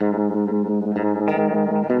Eddie,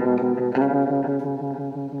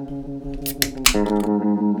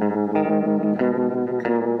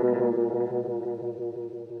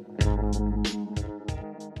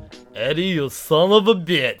 you son of a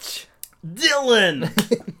bitch. Dylan!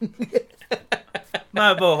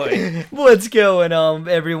 My boy. What's going on,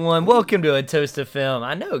 everyone? Welcome to A Toast of Film.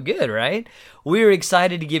 I know, good, right? We're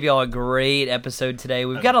excited to give y'all a great episode today.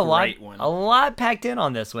 We've got a lot packed in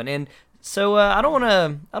on this one, and so I don't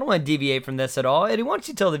want to deviate from this at all. Eddie, why don't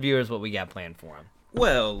you tell the viewers what we got planned for them?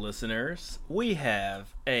 Well, listeners, we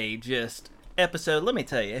have a just episode. Let me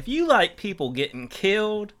tell you, if you like people getting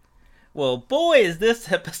killed, well, boy, is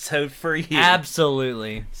this episode for you.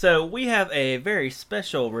 Absolutely. So we have a very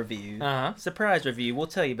special review, surprise review. We'll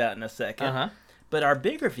tell you about in a second. But our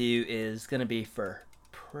big review is going to be for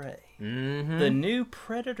Prey, the new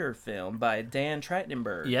Predator film by Dan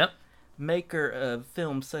Trachtenberg. Yep. Maker of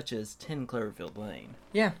films such as 10 Cloverfield Lane.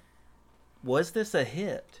 Yeah. Was this a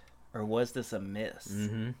hit or was this a miss?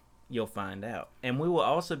 You'll find out. And we will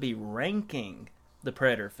also be ranking the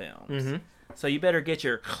Predator films. So you better get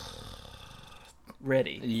your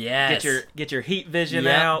ready. Yes. Get your heat vision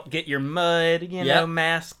out. Get your mud,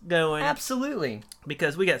 mask going. Absolutely.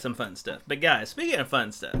 Because we got some fun stuff. But guys, speaking of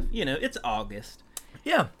fun stuff, it's August.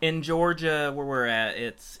 Yeah. In Georgia, where we're at,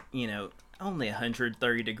 it's, only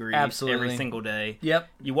 130 degrees every single day. Yep.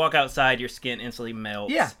 You walk outside, your skin instantly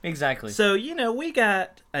melts. Yeah, exactly. So, we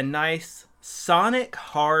got a nice Sonic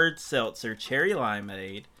Hard Seltzer Cherry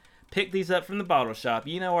Limeade. Pick these up from the bottle shop.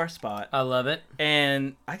 You know our spot. I love it.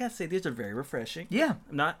 And I gotta say, these are very refreshing. Yeah.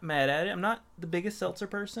 I'm not mad at it. I'm not the biggest seltzer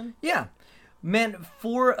person. Yeah. Man,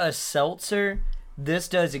 for a seltzer, this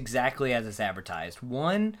does exactly as it's advertised.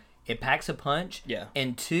 One, it packs a punch. Yeah.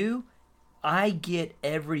 And two, I get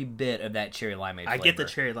every bit of that cherry limeade flavor. I get the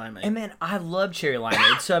cherry limeade. And man, I love cherry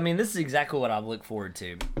limeade. So, I mean, this is exactly what I look forward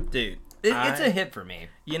to. Dude. It's a hit for me.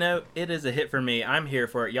 It is a hit for me. I'm here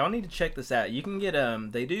for it. Y'all need to check this out. You can get,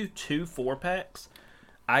 they do 2 4-packs.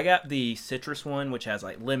 I got the citrus one, which has,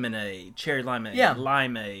 like, lemonade, cherry limeade,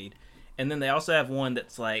 limeade. And then they also have one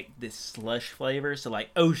that's, like, this slush flavor, so,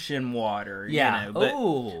 like, ocean water,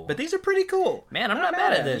 But these are pretty cool. Man, I'm not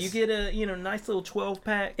mad at this. You get a, nice little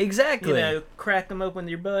 12-pack. Exactly. Crack them open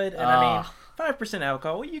with your bud. And, I mean, 5%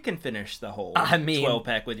 alcohol, well, you can finish the whole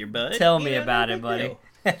 12-pack with your bud. Tell me about it, buddy. Deal.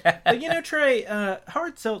 But Trey,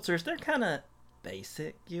 hard seltzers, they're kind of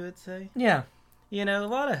basic, you would say. Yeah. A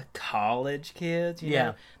lot of college kids, you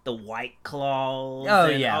know, the White Claws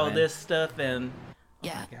all this stuff. And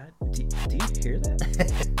yeah. Oh my God. Do you hear that?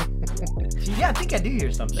 Yeah, I think I do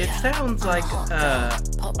hear something. It sounds like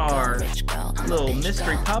our little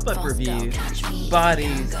mystery pop-up review,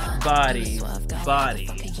 Bodies.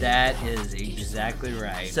 That is exactly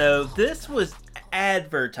right. So this was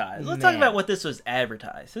advertised. Let's talk about what this was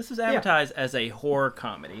advertised. This was advertised as a horror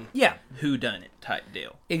comedy. Yeah. Whodunit type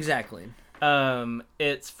deal. Exactly.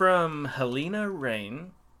 It's from Helena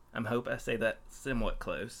Rain. I hope I say that somewhat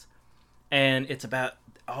close. And it's about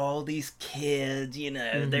all these kids,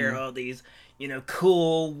 they're all these,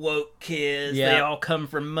 cool, woke kids. Yep. They all come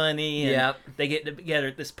from money. And they get together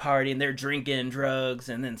at this party and they're drinking drugs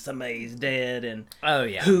and then somebody's dead. And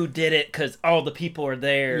who did it? Because all the people are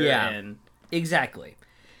there. Yeah. And exactly.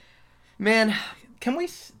 Man, can we,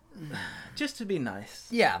 just to be nice.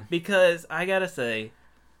 Yeah. Because I gotta say,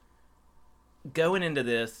 going into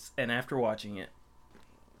this and after watching it,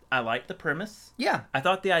 I liked the premise. Yeah. I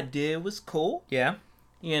thought the idea was cool. Yeah.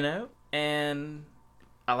 And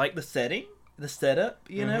I like the setting, the setup,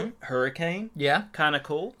 hurricane. Yeah. Kind of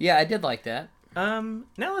cool. Yeah, I did like that. Now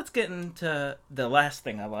let's get into the last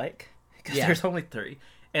thing I like, because there's only 3,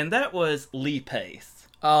 and that was Lee Pace.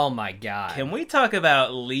 Oh my God. Can we talk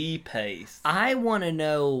about Lee Pace? I want to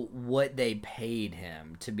know what they paid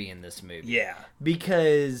him to be in this movie. Yeah.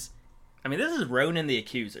 Because I mean, this is Ronan the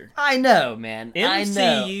Accuser. I know, man.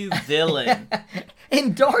 MCU villain.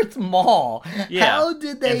 And Darth Maul. Yeah. How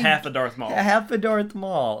did they... And half of Darth Maul. Half of Darth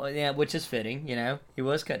Maul. Yeah, which is fitting, He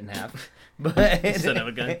was cut in half. But son of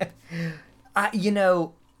a gun.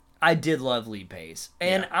 I did love Lee Pace.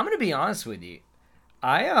 And I'm going to be honest with you.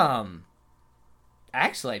 I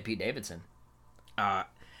actually like Pete Davidson. I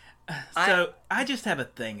just have a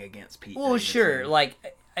thing against Pete Well, Davidson. sure. Like,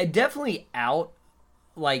 I definitely out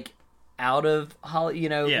of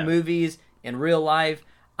movies in real life.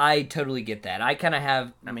 I totally get that. I kind of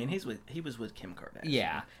have. I mean, he was with Kim Kardashian.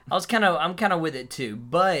 Yeah, I'm kind of with it too.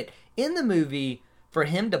 But in the movie, for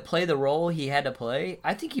him to play the role he had to play,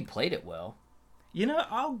 I think he played it well.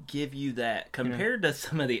 I'll give you that compared to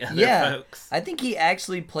some of the other folks. I think he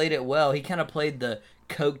actually played it well. He kind of played the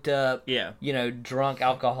coked up, drunk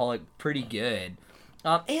alcoholic pretty good.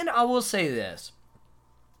 And I will say this.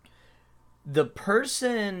 The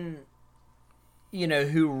person,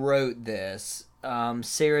 who wrote this,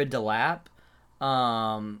 Sarah DeLapp,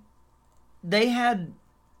 they had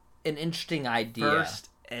an interesting idea. First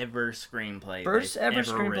ever screenplay.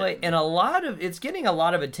 And it's getting a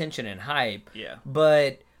lot of attention and hype. Yeah.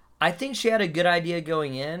 But I think she had a good idea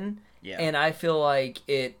going in. Yeah. And I feel like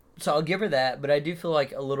so I'll give her that, but I do feel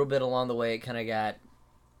like a little bit along the way it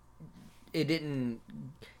didn't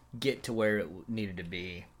get to where it needed to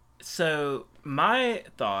be. So my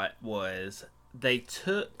thought was they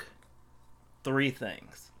took 3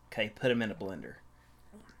 things, okay, put them in a blender.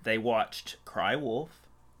 They watched Cry Wolf.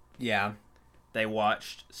 Yeah. They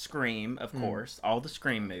watched Scream, of course, all the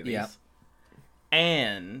Scream movies. Yeah.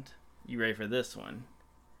 And, you ready for this one?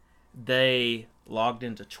 They logged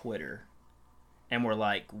into Twitter and were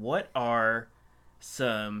like, what are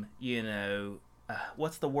some,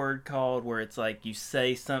 what's the word called where it's like you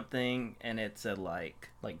say something and it's a like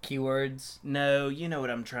keywords? No, you know what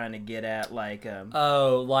I'm trying to get at, yeah,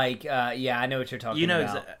 I know what you're talking about.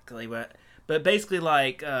 Exactly what, but basically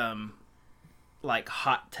like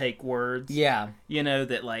hot take words. Yeah.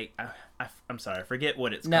 That like I'm sorry, I forget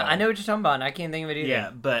what it's called. No, I know what you're talking about, and I can't think of it either. Yeah,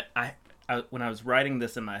 but I when I was writing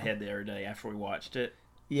this in my head the other day after we watched it,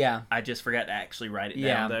 yeah, I just forgot to actually write it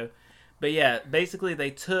down though. But yeah, basically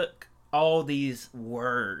they took all these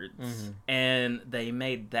words and they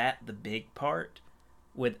made that the big part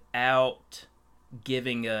without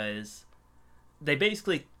giving us. They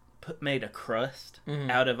basically made a crust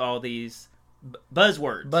out of all these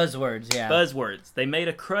buzzwords. Buzzwords. They made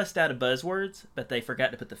a crust out of buzzwords, but they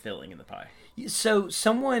forgot to put the filling in the pie. So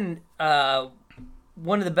someone,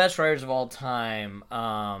 one of the best writers of all time,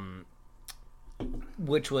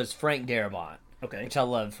 which was Frank Darabont. Okay. Which I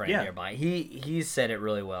love Frank Darabont. He said it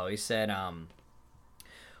really well. He said,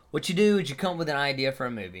 what you do is you come up with an idea for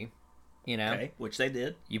a movie, Okay, which they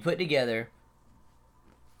did. You put it together,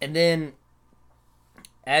 and then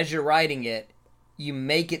as you're writing it, you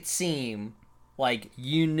make it seem like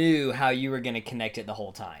you knew how you were going to connect it the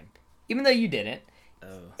whole time. Even though you didn't.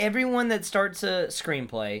 Oh. Everyone that starts a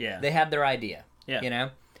screenplay, they have their idea. Yeah.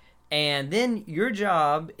 And then your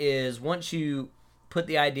job is, once you put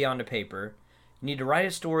the idea onto paper, you need to write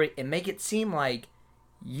a story and make it seem like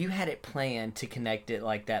you had it planned to connect it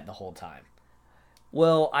like that the whole time.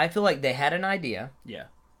 Well, I feel like they had an idea. Yeah.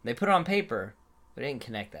 They put it on paper, but it didn't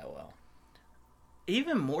connect that well.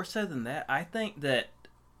 Even more so than that, I think that,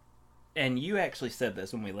 and you actually said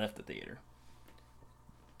this when we left the theater,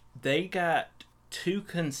 they got too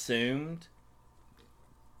consumed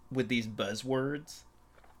with these buzzwords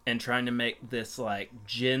and trying to make this like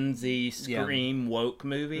Gen Z Scream woke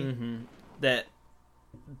movie that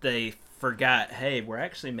they forgot, hey, we're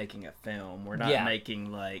actually making a film. We're not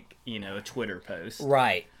making like, a Twitter post.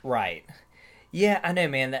 Right. Yeah, I know,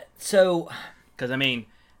 man. Because, I mean,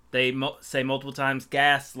 they say multiple times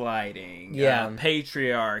gaslighting,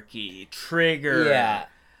 patriarchy, trigger,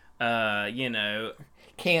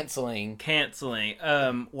 canceling,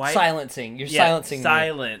 silencing. You're silencing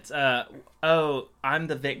silence. I'm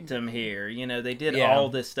the victim here. They did all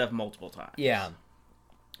this stuff multiple times. Yeah.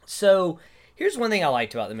 So here's one thing I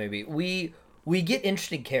liked about the movie. We get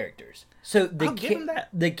interesting characters. So I'll give him that.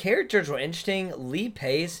 The characters were interesting. Lee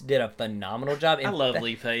Pace did a phenomenal job. I love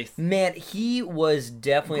Lee Pace. Man, he was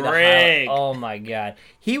definitely Greg. Oh my god,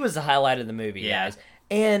 he was the highlight of the movie, guys.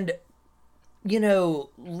 And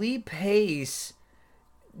Lee Pace,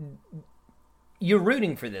 you're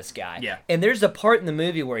rooting for this guy. Yeah. And there's a part in the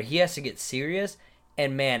movie where he has to get serious,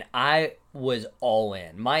 and man, I was all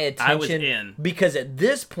in. My attention, I was in. Because at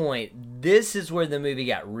this point, this is where the movie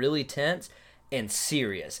got really tense and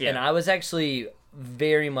serious. Yeah. And I was actually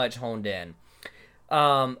very much honed in.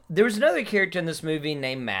 There was another character in this movie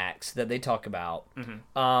named Max that they talk about.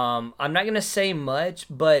 I'm not going to say much,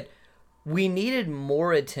 but we needed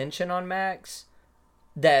more attention on Max,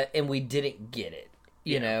 and we didn't get it,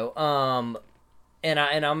 you know. And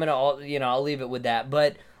I'm going to, I'll leave it with that.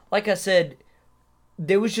 But like I said,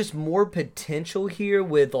 there was just more potential here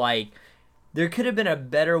with, like, there could have been a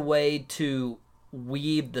better way to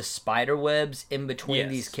weave the spider webs in between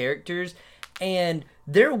these characters. And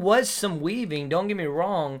there was some weaving, don't get me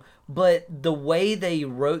wrong, but the way they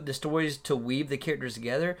wrote the stories to weave the characters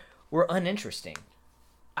together were uninteresting.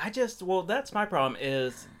 That's my problem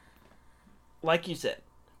is, like you said,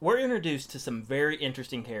 we're introduced to some very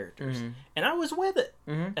interesting characters. And I was with it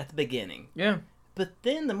at the beginning. Yeah. But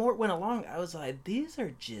then the more it went along, I was like, these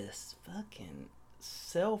are just fucking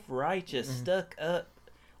self-righteous, stuck-up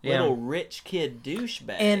little rich kid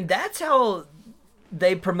douchebags. And that's how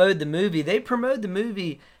they promote the movie. They promote the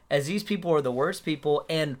movie as these people are the worst people,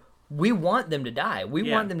 and we want them to die. We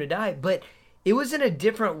want them to die, but it was in a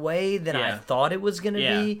different way than I thought it was going to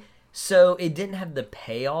be. So it didn't have the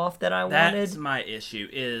payoff that I wanted. That's my issue,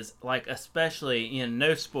 is, like, especially, you know,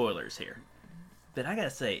 no spoilers here. But I gotta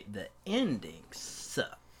say, the ending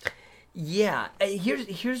sucked. Yeah,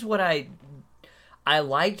 here's what I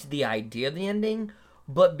liked the idea of the ending,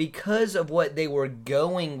 but because of what they were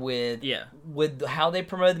going with how they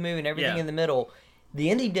promoted the movie and everything in the middle, the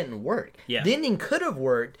ending didn't work. Yeah. The ending could have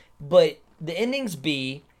worked, but the ending's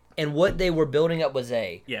B, and what they were building up was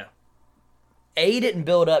A. Yeah. A didn't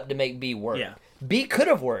build up to make B work. Yeah. B could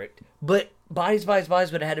have worked, but Bodies would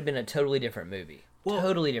have had to been a totally different movie.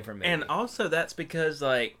 Totally different movie. And also that's because,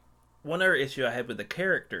 like, one other issue I had with the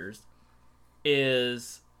characters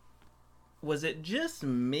is, was it just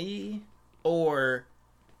me, or,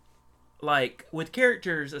 like, with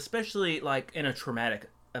characters, especially, like, in a traumatic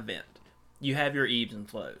event, you have your ebbs and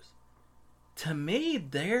flows. To me,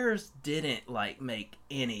 theirs didn't, like, make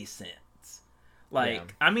any sense.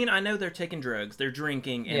 Like, I mean, I know they're taking drugs, they're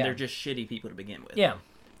drinking, and they're just shitty people to begin with. Yeah.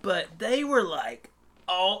 But they were, like,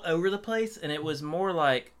 all over the place, and it was more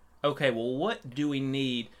like, okay, well, what do we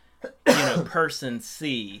need, you know, person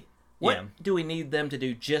C? What do we need them to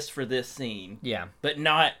do just for this scene? Yeah. But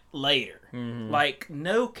not later. Mm-hmm. Like,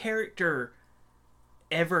 no character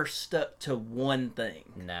ever stuck to one thing.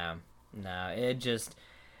 No, it just,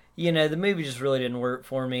 you know, the movie just really didn't work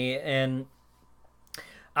for me, and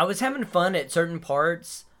I was having fun at certain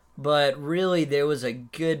parts, but really there was a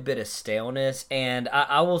good bit of staleness, and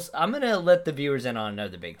I'm gonna let the viewers in on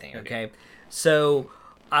another big thing. Okay? So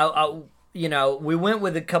I you know, we went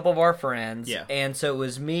with a couple of our friends, and so it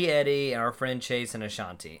was me, Eddie, and our friend Chase and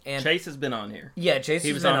Ashanti. And Chase has been on here. Yeah, Chase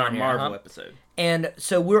he was on our Marvel episode. And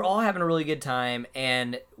so we're all having a really good time,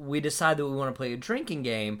 and we decided that we want to play a drinking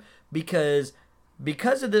game because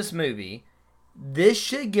of this movie. This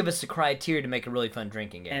should give us the criteria to make a really fun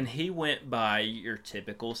drinking game. And he went by your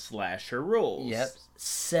typical slasher rules. Yep.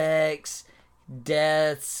 Sex,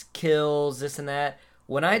 deaths, kills, this and that.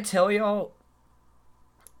 When I tell y'all,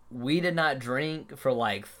 we did not drink for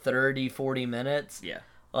like 30, 40 minutes. Yeah.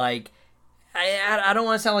 Like, I don't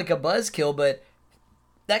want to sound like a buzzkill, but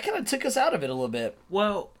that kind of took us out of it a little bit.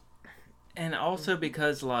 Well, and also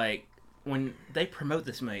because, like, when they promote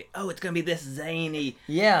this movie, it's gonna be this zany,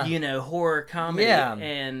 you know, horror comedy,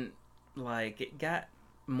 and like it got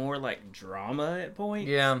more like drama at points.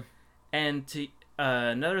 Yeah. And to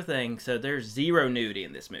another thing, so there's zero nudity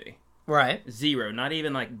in this movie. Right. Zero, not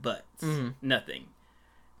even like butts, nothing.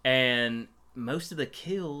 And most of the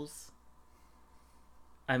kills,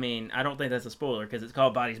 I mean, I don't think that's a spoiler because it's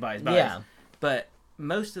called Bodies. Yeah. But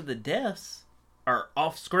most of the deaths are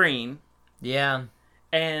off screen. Yeah.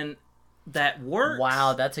 And that works.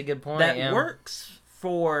 Wow, that's a good point. That works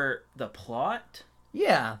for the plot.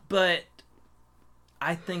 Yeah. But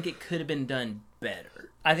I think it could have been done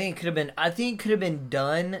better. I think it could have been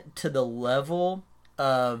done to the level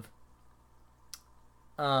of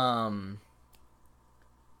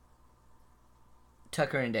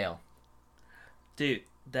Tucker and Dale. Dude,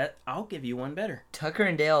 I'll give you one better. Tucker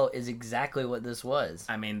and Dale is exactly what this was.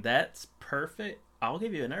 I mean, that's perfect. I'll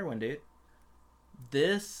give you another one, dude.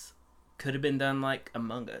 This could have been done like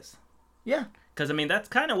Among Us. Yeah. Because, I mean, that's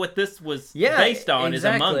kind of what this was based on, is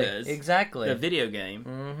Among Us. Exactly. The video game.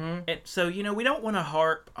 Mm-hmm. And so, you know, we don't want to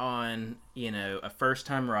harp on, you know, a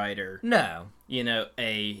first-time writer. No. You know,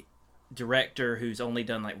 a director who's only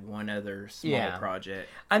done, like, one other small project.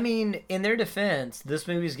 I mean, in their defense, this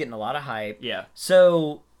movie's getting a lot of hype. Yeah.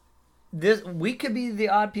 So, we could be the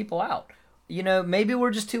odd people out. You know, maybe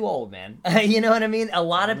we're just too old, man. You know what I mean? A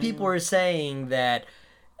lot of people are saying that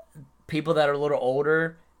people that are a little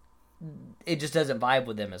older, it just doesn't vibe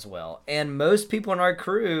with them as well. And most people in our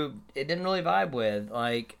crew, it didn't really vibe with.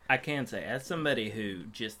 Like, I can say, as somebody who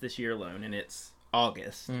just this year alone, and it's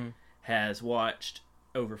August, has watched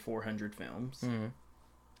over 400 films,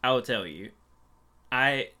 I will tell you,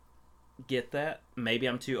 I get that. Maybe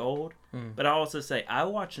I'm too old, but I also say I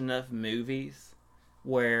watch enough movies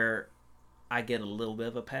where I get a little bit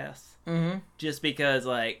of a pass. Just because,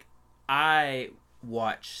 like, I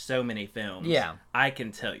watch so many films. Yeah. I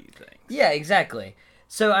can tell you things. Yeah, exactly.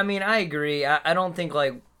 So, I mean, I agree. I don't think,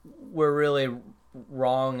 like, we're really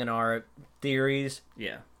wrong in our theories.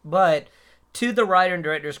 Yeah. But to the writer and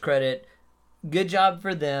director's credit, good job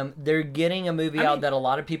for them. They're getting a movie out that a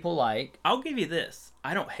lot of people like. I'll give you this.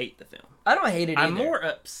 I don't hate the film. I don't hate it either. I'm more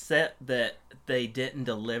upset that they didn't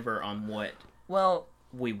deliver on what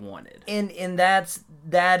we wanted. And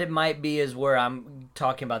that it might be is where I'm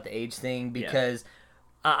talking about the age thing, because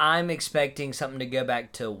I'm expecting something to go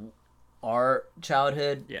back to our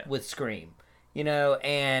childhood Yeah. with Scream, you know,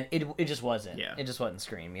 and it just wasn't. Yeah. It just wasn't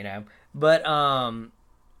Scream, you know. But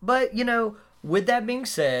you know, with that being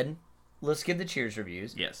said, let's give the Cheers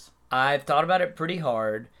reviews. Yes. I've thought about it pretty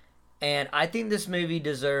hard, and I think this movie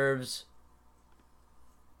deserves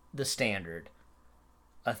the standard,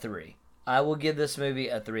 a 3. I will give this movie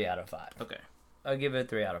a 3 out of 5. Okay. I'll give it a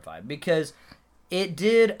 3 out of 5 because it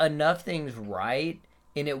did enough things right,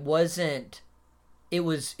 and it wasn't. It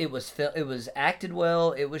was acted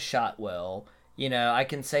well. It was shot well. You know, I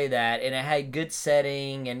can say that, and it had good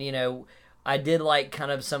setting, and you know, I did like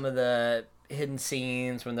kind of some of the hidden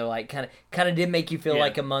scenes when they're like kind of did make you feel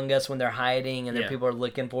like Among Us when they're hiding and people are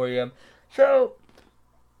looking for you. So,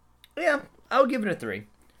 yeah, I'll give it a 3.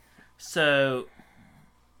 So,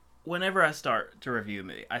 whenever I start to review a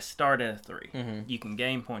movie, I start at a 3. Mm-hmm. You can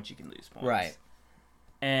gain points, you can lose points. Right.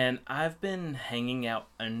 And I've been hanging out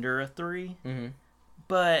under a 3. Mm-hmm.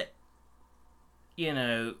 But, you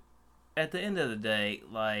know, at the end of the day,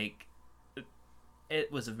 like,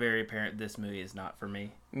 it was very apparent this movie is not for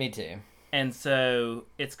me. Me too. And so,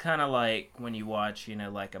 it's kind of like when you watch, you know,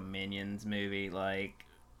 like a Minions movie, like,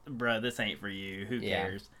 bruh, this ain't for you. Who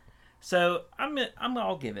cares? So,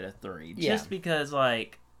 I'll give it a 3. Yeah. Just because,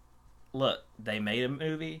 like, look, they made a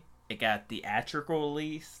movie. It got theatrical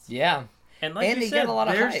release. Yeah. And like you said, got a lot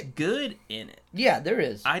of there's hype. good in it. Yeah, there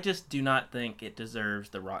is. I just do not think it deserves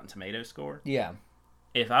the Rotten Tomatoes score. Yeah.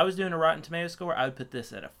 If I was doing a Rotten Tomatoes score, I would put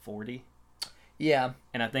this at a 40. Yeah.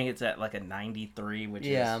 And I think it's at like a 93, which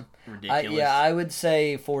is ridiculous. I would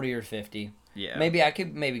say 40 or 50. Yeah. Maybe I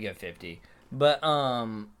could go 50. But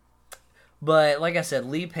like I said,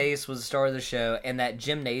 Lee Pace was the star of the show, and that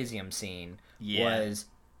gymnasium scene was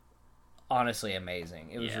honestly amazing.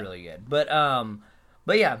 It was really good. But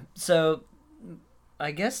yeah, so I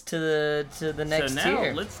guess to the next tier. So now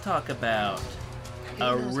tier. let's talk about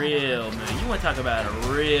a real movie. You want to talk about a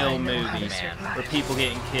real movie, man, where people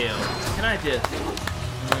getting killed. Can I just...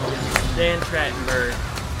 Dan Trachtenberg,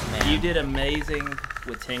 you did amazing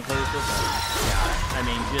with 10 Cloverfield Lane. I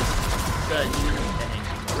mean, just such an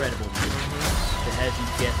incredible movie that has you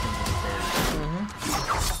guessing to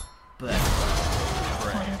the But,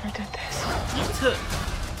 Whatever did this. you took...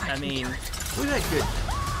 I mean, we got good,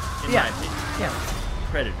 in my opinion. Yeah.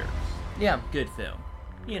 Predator. Yeah. Good film.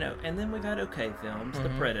 You know, and then we've had okay films. The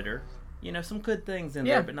Predator. You know, some good things in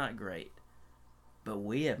Yeah. there, but not great. But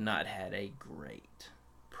we have not had a great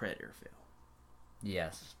Predator film.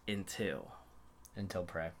 Yes. Until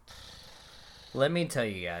Prey. Let me tell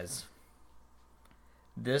you guys,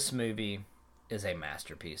 this movie is a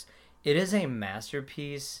masterpiece. It is a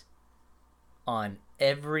masterpiece on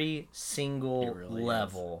every single really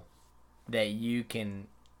level that you can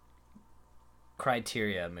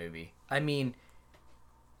criteria a movie. I mean,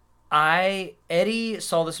 Eddie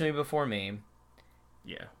saw this movie before me.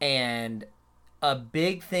 Yeah. And a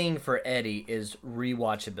big thing for Eddie is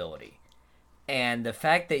rewatchability. And the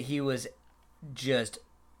fact that he was just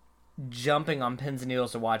jumping on pins and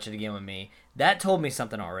needles to watch it again with me, that told me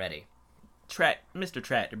something already. Mr.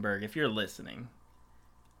 Trachtenberg, if you're listening,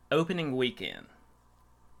 opening weekend.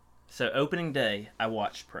 So opening day, I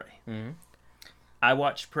watched Prey. Mm-hmm. I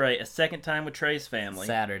watched Prey a second time with Trey's family.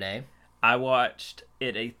 Saturday. I watched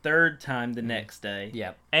it a third time the next day.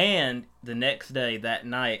 Yep. And the next day, that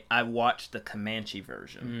night, I watched the Comanche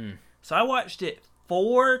version. So I watched it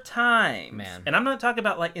 4 times. Man. And I'm not talking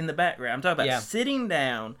about like in the background. I'm talking about sitting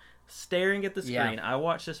down, staring at the screen. Yeah. I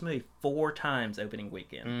watched this movie 4 times opening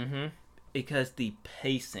weekend. Mm-hmm. Because the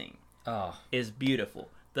pacing Oh. is beautiful.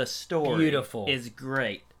 The story is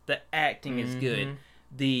great. The acting is good.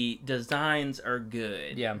 The designs are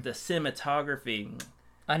good. Yeah. The cinematography...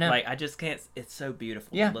 I know. Like, I just can't... It's so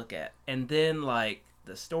beautiful to look at. And then, like,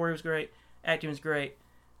 the story was great. Acting was great.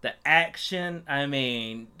 The action, I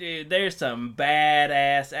mean, dude, there's some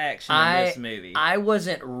badass action in this movie. I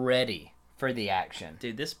wasn't ready for the action.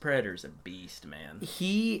 Dude, this Predator's a beast, man.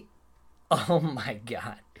 Oh my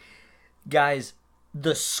god. Guys,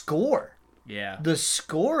 the score. Yeah. The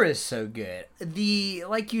score is so good.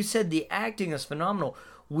 Like you said, the acting is phenomenal.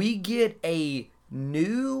 We get a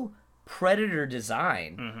new Predator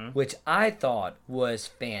design, which I thought was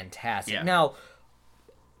fantastic. Yeah. Now,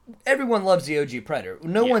 everyone loves the OG Predator.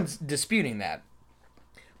 No one's disputing that.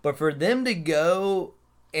 But for them to go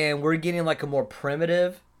and we're getting like a more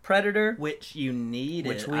primitive Predator, Which you needed.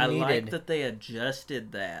 Which we I needed. like that they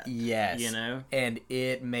adjusted that. yes, You know? and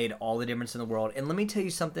it made all the difference in the world. And let me tell you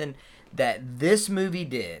something that this movie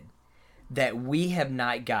did that we have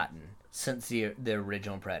not gotten since the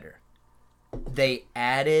original Predator. They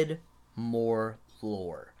added more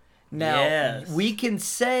lore. Now, Yes. we can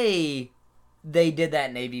say they did that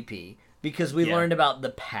in AVP, because we learned about the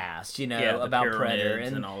past, about Predator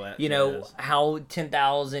and all that. How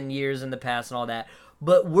 10,000 years in the past and all that.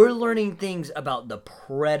 But we're learning things about the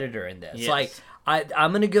Predator in this. Yes. Like,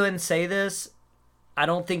 I'm going to go ahead and say this. I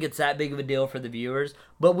don't think it's that big of a deal for the viewers,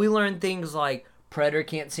 but we learned things like Predator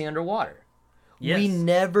can't see underwater. Yes. We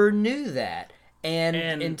never knew that. And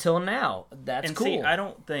until now, that's cool. See, I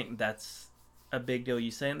don't think that's a big deal you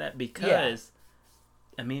saying that because,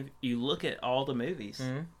 I mean, you look at all the movies,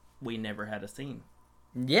 we never had a scene.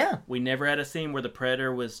 Yeah. We never had a scene where the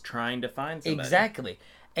Predator was trying to find somebody. Exactly.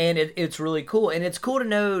 And it's really cool. And it's cool to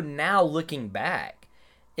know now, looking back,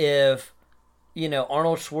 if,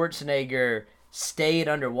 Arnold Schwarzenegger stayed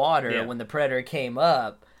underwater when the Predator came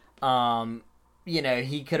up,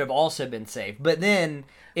 he could have also been safe. But then,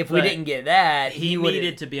 if we didn't get that, he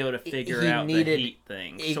needed to be able to figure out the heat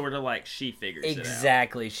thing, sort of like she figures it out.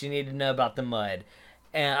 Exactly. She needed to know about the mud,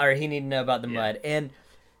 or he needed to know about the mud. And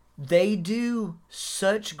they do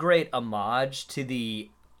such great homage to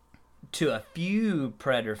a few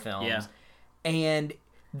Predator films, and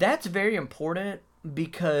that's very important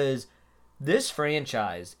because this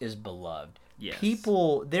franchise is beloved. Yes.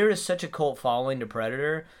 There is such a cult following to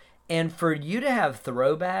Predator. And for you to have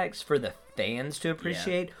throwbacks for the fans to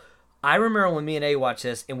appreciate, I remember when me and A watched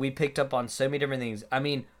this and we picked up on so many different things. I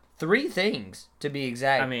mean, 3 things to be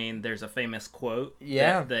exact. I mean, there's a famous quote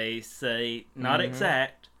that they say, not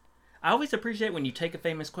exact. I always appreciate when you take a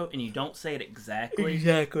famous quote and you don't say it exactly.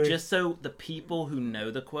 Exactly. Just so the people who know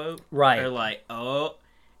the quote are like, oh.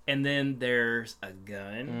 And then there's a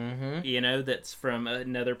gun, that's from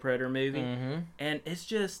another Predator movie. And it's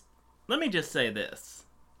just, let me just say this.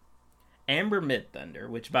 Amber Midthunder,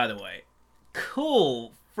 which, by the way,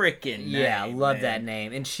 cool freaking name. Yeah, I love that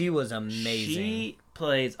name. And she was amazing. She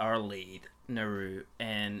plays our lead, Naru,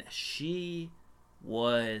 and she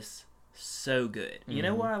was so good. You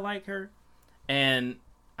know why I like her? And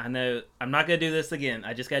I know I'm not going to do this again.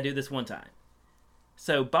 I just got to do this one time.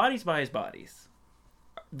 So, Bodies by His Bodies.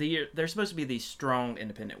 They're supposed to be these strong,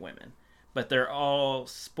 independent women. But they're all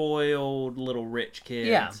spoiled little rich kids.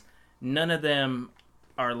 Yeah. None of them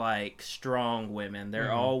are like strong women.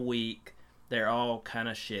 They're all weak. They're all kind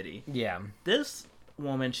of shitty. Yeah. This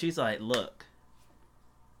woman, she's like, look,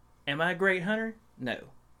 am I a great hunter? No.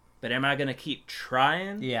 But am I going to keep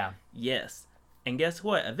trying? Yeah. Yes. And guess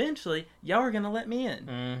what? Eventually, y'all are going to let me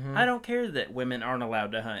in. I don't care that women aren't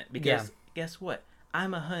allowed to hunt because guess what?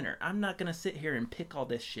 I'm a hunter. I'm not going to sit here and pick all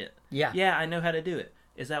this shit. Yeah. Yeah, I know how to do it.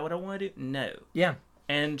 Is that what I want to do? No. Yeah.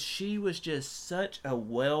 And she was just such a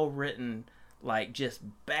well-written, like, just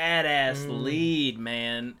badass lead,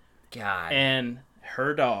 man. God. And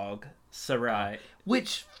her dog, Sarai.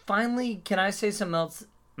 Which, finally, can I say something else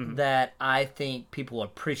that I think people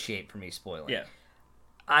appreciate for me spoiling? Yeah.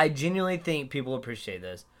 I genuinely think people appreciate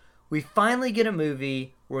this. We finally get a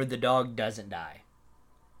movie where the dog doesn't die.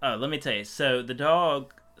 Oh, let me tell you. So, the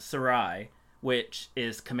dog, Sarai, which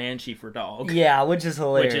is Comanche for dog. Yeah, which is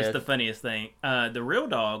hilarious. Which is the funniest thing. The real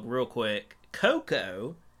dog, real quick,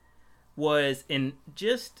 Coco, was in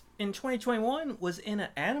 2021 was in an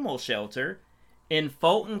animal shelter in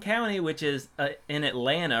Fulton County, which is in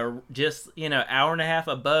Atlanta, just hour and a half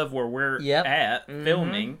above where we're at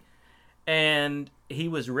filming. And he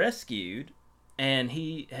was rescued, and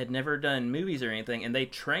he had never done movies or anything, and they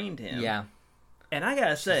trained him. Yeah. And I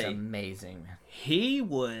gotta say, amazing. He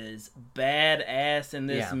was badass in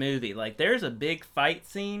this movie. Like, there's a big fight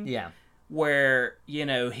scene. Yeah. Where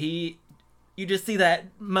you just see that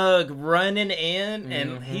mug running in,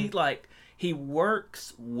 and he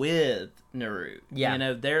works with Naru.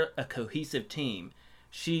 Yeah. They're a cohesive team.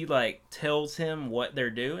 She tells him what they're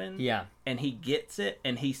doing. Yeah. And he gets it,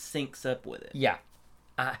 and he syncs up with it. Yeah.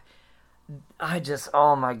 I just,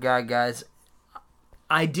 oh my God, guys.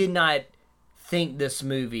 I did not think this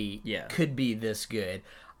movie could be this good.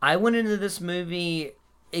 I went into this movie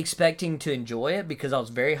expecting to enjoy it because I was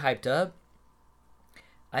very hyped up.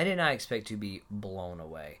 I did not expect to be blown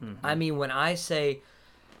away. I mean, when I say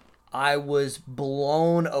I was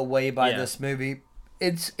blown away by this movie,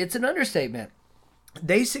 it's an understatement.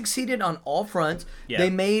 They succeeded on all fronts. Yeah. They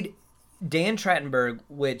made Dan Trachtenberg,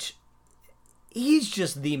 which he's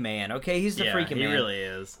just the man, okay? He's the freaking man. He really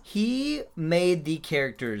is. He made the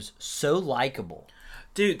characters so likable.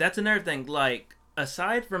 Dude, that's another thing. Like,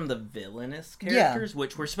 aside from the villainous characters,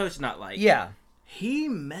 which we're supposed to not like. Yeah. He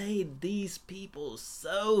made these people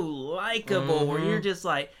so likable where you're just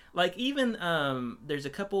like even there's a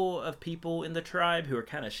couple of people in the tribe who are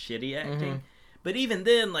kind of shitty acting. But even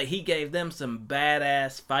then, he gave them some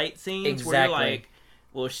badass fight scenes where you're like,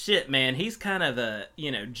 well, shit, man, he's kind of a,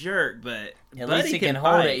 jerk, but at least he can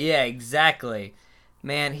hold it. Yeah, exactly.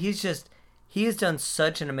 Man, he's just, He has done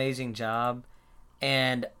such an amazing job.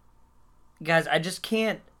 And, guys, I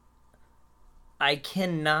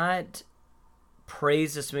cannot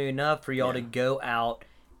praise this movie enough for y'all to go out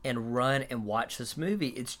and run and watch this movie.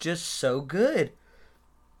 It's just so good.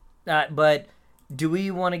 But do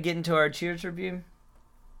we want to get into our Cheers review?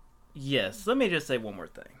 Yes. Let me just say one more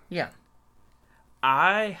thing. Yeah.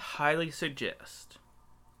 I highly suggest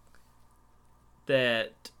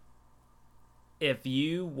that if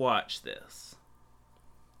you watch this,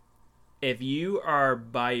 if you are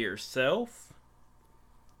by yourself,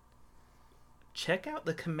 check out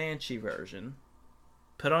the Comanche version.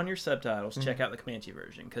 Put on your subtitles, check out the Comanche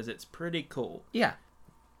version, because it's pretty cool. Yeah.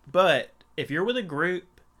 But if you're with a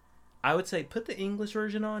group, I would say put the English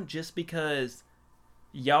version on, just because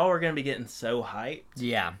y'all are going to be getting so hyped.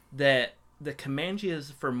 Yeah. That the Comanche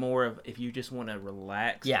is for more of if you just want a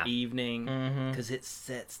relaxed evening, because it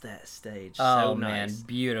sets that stage so nice. Man,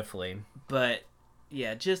 beautifully. But,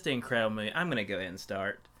 yeah, just an incredible movie. I'm going to go ahead and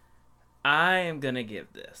start. I am going to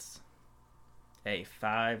give this a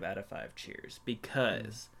 5 out of 5 cheers,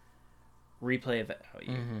 because replay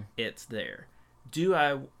value, it's there. Do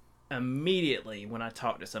I immediately, when I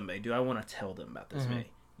talk to somebody, do I want to tell them about this movie?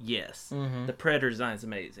 Yes. The Predator design is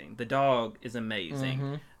amazing. The dog is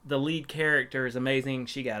amazing. The lead character is amazing.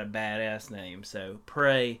 She got a badass name. So,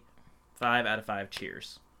 Prey, 5 out of 5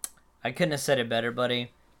 cheers. I couldn't have said it better,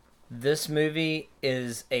 buddy. This movie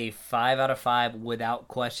is a 5 out of 5 without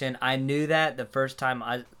question. I knew that the first time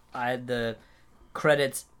I the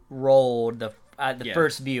credits rolled, the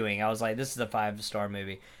first viewing. I was like, this is a 5-star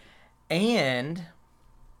movie. And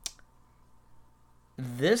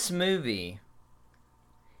this movie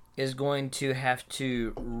is going to have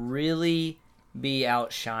to really be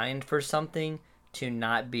outshined for something to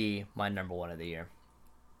not be my number 1 of the year.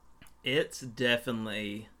 It's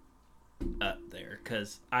definitely up there,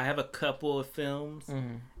 because I have a couple of films,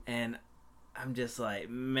 and I'm just like,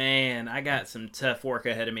 man, I got some tough work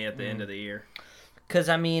ahead of me at the end of the year. Because,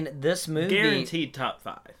 I mean, this movie... Guaranteed top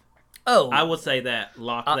 5. Oh. I will say that.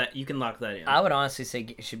 That. You can lock that in. I would honestly say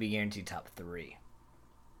it should be guaranteed top 3.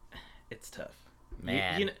 It's tough.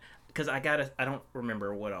 Man. Because I don't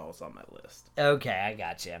remember what all is on my list. Okay, I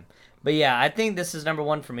got you. But yeah, I think this is number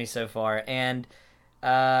 1 for me so far. And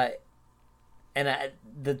the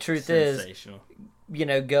truth is,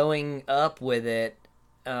 going up with it,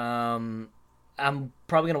 I'm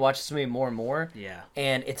probably going to watch this movie more and more. Yeah.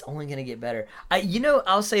 And it's only going to get better.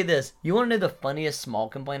 I'll say this. You want to know the funniest small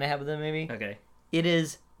complaint I have with the movie? Okay. It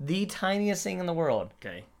is the tiniest thing in the world.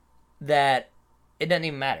 Okay. That it doesn't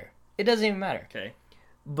even matter. It doesn't even matter. Okay.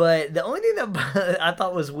 But the only thing that I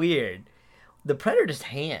thought was weird, the Predator's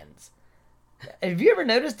hands. Have you ever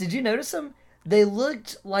noticed? Did you notice them? They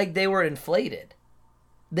looked like they were inflated.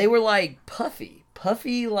 They were like puffy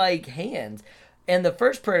like hands. And the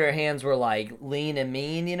first Predator hands were like lean and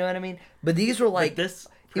mean, you know what I mean? But these were like this.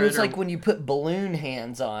 Predator... It was like when you put balloon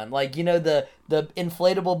hands on, like the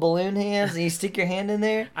inflatable balloon hands, and you stick your hand in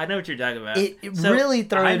there. I know what you're talking about. It really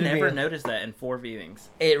threw me. I never noticed that in 4 viewings.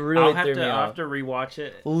 It really threw me off. I'll have to rewatch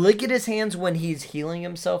it. Look at his hands when he's healing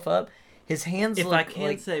himself up. His hands look like... If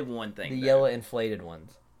I can say one thing, the yellow inflated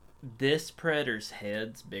ones. This Predator's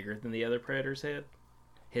head's bigger than the other Predator's head.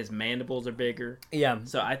 His mandibles are bigger. Yeah.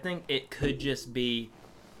 So I think it could just be...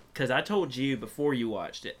 Because I told you before you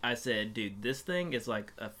watched it, I said, dude, this thing is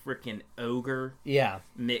like a freaking ogre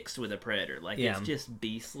mixed with a predator. Like, it's just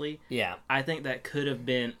beastly. Yeah. I think that could have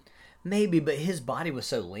been... Maybe, but his body was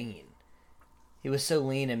so lean. He was so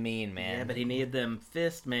lean and mean, man. Yeah, but he needed them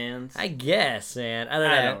fist, man. I guess, man.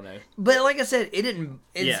 I don't know. But like I said,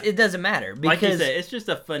 it doesn't matter. Because like you said, it's just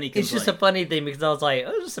a funny complaint. It's just a funny thing, because I was like,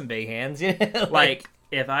 oh, just some big hands. You know? Like,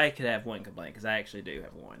 if I could have one complaint, because I actually do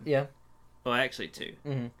have one. Yeah. Well, actually 2.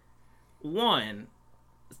 Mm-hmm. One,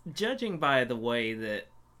 judging by the way that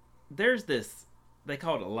there's this, they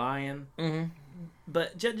call it a lion,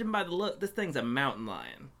 but judging by the look, this thing's a mountain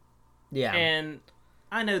lion. Yeah. And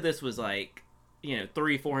I know this was like,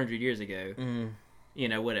 300-400 years ago,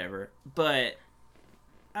 whatever, but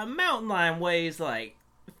a mountain lion weighs like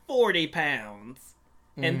 40 pounds,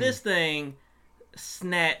 and this thing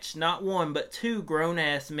snatched not 1 but 2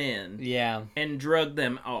 grown-ass men and drugged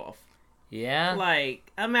them off. Yeah. Like,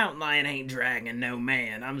 a mountain lion ain't dragging no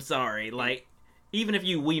man. I'm sorry. Like, even if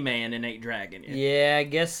you wee man, it ain't dragging you. Yeah, I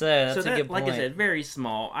guess so. That's a good point. Like I said, very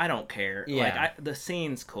small. I don't care. Yeah. Like, the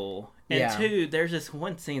scene's cool. And 2, there's this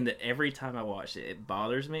one scene that every time I watch it, it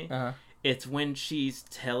bothers me. Uh-huh. It's when she's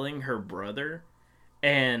telling her brother,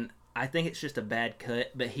 and I think it's just a bad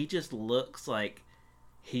cut, but he just looks like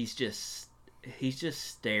he's just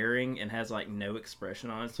staring and has, like, no expression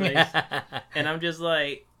on his face. And I'm just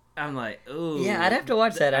like... I'm like, ooh. Yeah, I'd have to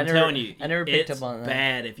watch that. I'm telling you, I never picked it's up on that.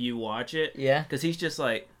 bad if you watch it. Yeah. Because he's just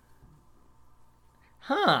like,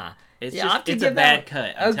 huh. it's Yeah, I'll have just to it's give a bad that,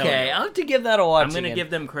 cut. I'm telling okay, you. I'll have to give that a watch. I'm gonna again. give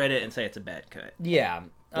them credit and say it's a bad cut. Yeah.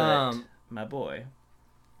 But my boy.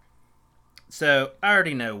 So I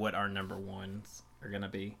already know what our number ones are gonna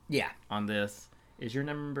be. Yeah. On this, is your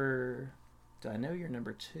number? Do I know your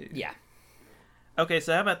number 2? Yeah. Okay,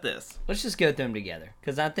 so how about this? Let's just go through them together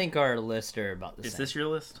because I think our lists are about the same. Is this your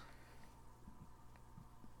list?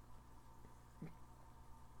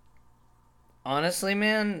 Honestly,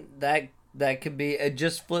 man, that could be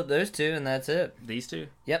just flip those two and that's it. These two?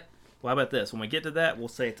 Yep. Well, how about this? When we get to that, we'll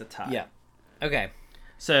say it's a tie. Yeah. Okay.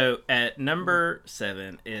 So at number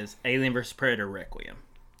 7 is Alien vs. Predator Requiem.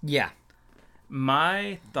 Yeah.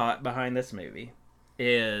 My thought behind this movie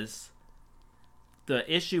is the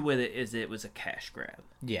issue with it was a cash grab.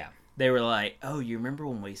 Yeah. They were like, oh, you remember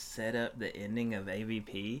when we set up the ending of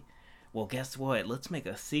AVP? Well, guess what? Let's make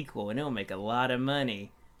a sequel and it'll make a lot of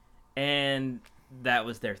money. And that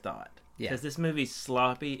was their thought. Yeah. Because this movie's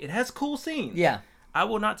sloppy. It has cool scenes. Yeah. I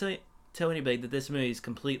will not tell anybody that this movie is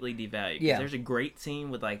completely devalued. Yeah. There's a great scene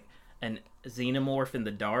with like an xenomorph in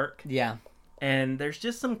the dark. Yeah. And there's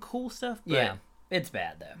just some cool stuff. But Yeah. It's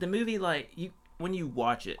bad though. the movie, like, when you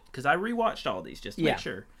watch it, because I rewatched all these just to make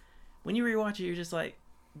sure. When you rewatch it, you're just like,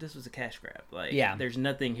 this was a cash grab. Like, there's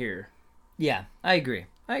nothing here. Yeah, I agree.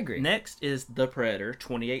 Next is The Predator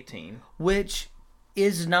 2018. Which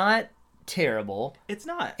is not terrible. It's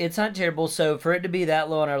not. It's not terrible. So for it to be that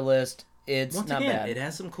low on our list, it's Once not again, bad. it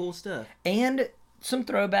has some cool stuff. And some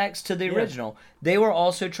throwbacks to the original. They were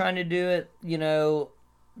also trying to do it,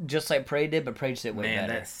 just like Prey did, but Prey did it way better. Man,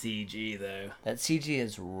 that CG, though. That CG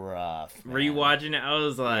is rough. Man. Rewatching it, I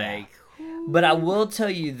was like... Yeah. But I will tell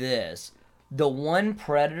you this. The one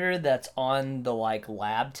Predator that's on the,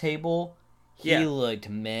 lab table, he looked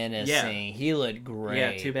menacing. Yeah. He looked great.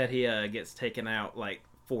 Yeah, too bad he gets taken out,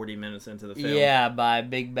 40 minutes into the film. Yeah, by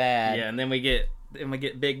Big Bad. Yeah, and then we get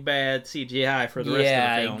Big Bad CGI for the rest of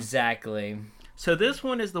the film. Yeah, exactly. So this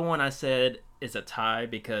one is the one I said is a tie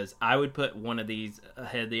because I would put one of these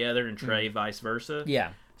ahead of the other and Trey vice versa.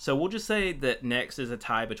 Yeah. So we'll just say that next is a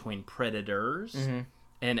tie between Predators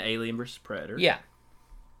and Alien vs. Predator. Yeah.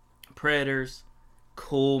 Predators,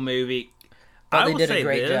 cool movie. They did a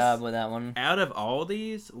great job with that one. Out of all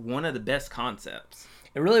these, one of the best concepts.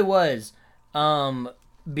 It really was.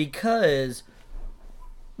 Because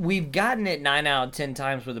we've gotten it 9 out of 10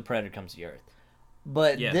 times where the Predator comes to Earth.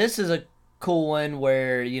 But this is a cool one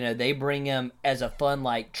where, they bring him as a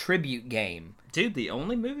fun, tribute game. Dude, the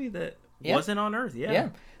only movie that wasn't on Earth, Yeah.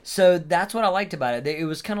 So that's what I liked about it. It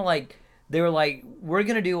was kind of like, they were like, we're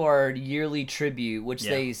going to do our yearly tribute, which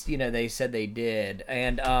they said they did.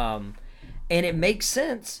 And it makes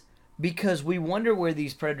sense because we wonder where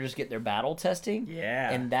these Predators get their battle testing. Yeah.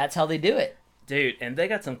 And that's how they do it. Dude, and they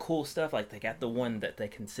got some cool stuff. Like, they got the one that they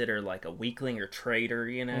consider, a weakling or traitor,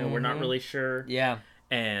 We're not really sure. Yeah.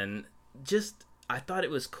 And just, I thought it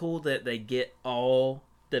was cool that they get all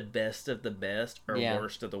the best of the best or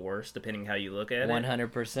worst of the worst, depending how you look at it.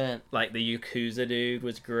 100%. Like, the Yakuza dude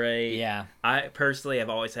was great. Yeah. I personally have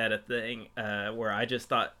always had a thing where I just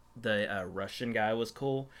thought the Russian guy was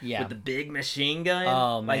cool. Yeah. With the big machine gun.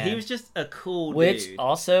 Oh, man. He was just a cool dude. Which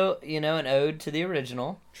also, an ode to the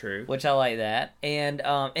original. True. Which I like that. And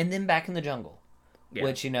then Back in the Jungle. Yeah.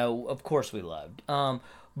 Which, of course we loved.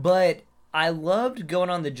 But I loved going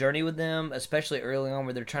on the journey with them, especially early on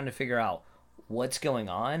where they're trying to figure out what's going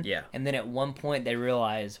on. Yeah. And then at one point they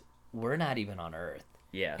realize we're not even on Earth.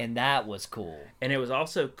 Yeah. And that was cool. And it was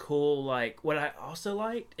also cool, what I also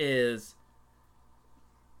liked is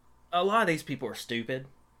a lot of these people are stupid.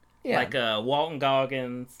 Yeah. Like Walton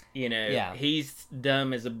Goggins, he's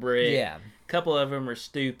dumb as a brick. Yeah. A couple of them are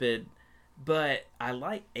stupid. But I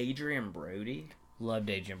like Adrian Brody. Loved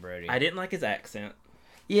Adrian Brody. I didn't like his accent.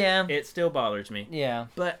 Yeah. It still bothers me. Yeah.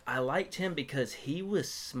 But I liked him because he was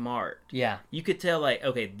smart. Yeah. You could tell,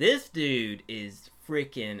 okay, this dude is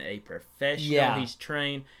freaking a professional. Yeah. He's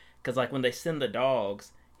trained. Because, when they send the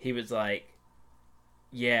dogs, he was like,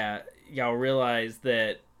 yeah, y'all realize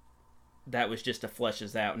that was just to flesh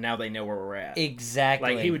us out. Now they know where we're at.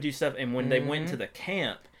 Exactly. He would do stuff. And when they went to the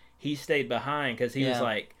camp, he stayed behind because he was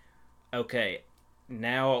like, okay,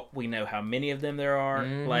 now we know how many of them there are.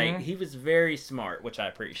 He was very smart, which I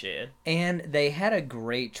appreciated. And they had a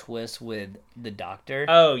great twist with the doctor.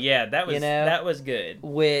 Oh yeah, that was good.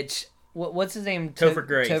 Which what's his name? Topher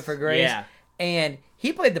Grace. Topher Grace. Yeah. And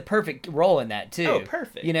he played the perfect role in that too. Oh,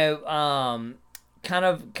 perfect. Kind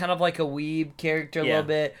of like a weeb character a little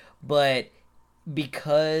bit, but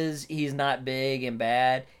because he's not big and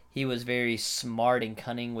bad, He was very smart and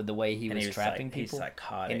cunning with the way he was trapping people. He's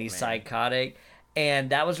psychotic, and he's man. psychotic. And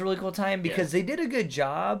that was a really cool time because they did a good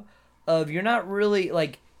job of, you're not really,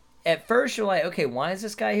 like, at first you're like, okay, why is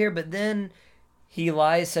this guy here? But then he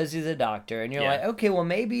lies, says he's a doctor, and you're like, okay, well,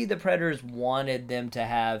 maybe the Predators wanted them to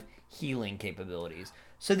have healing capabilities.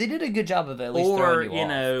 So they did a good job of at least throwing you off. Or, you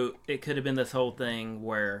know, it could have been this whole thing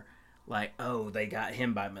where, like, oh, they got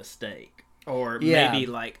him by mistake. Or maybe,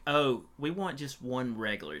 like, oh, we want just one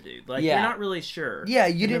regular dude. Like, you're not really sure. Yeah,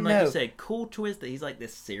 you didn't know. Like you said, cool twist that he's, like,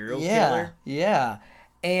 this serial killer. Yeah,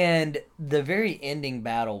 and the very ending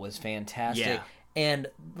battle was fantastic. Yeah. And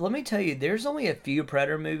let me tell you, there's only a few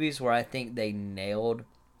Predator movies where I think they nailed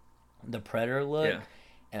the Predator look. Yeah.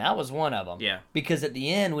 And that was one of them. Yeah. Because at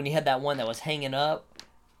the end, when you had that one that was hanging up,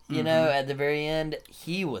 you know, at the very end,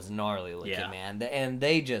 he was gnarly looking, man. And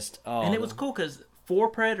they just... Oh, and it was cool because 4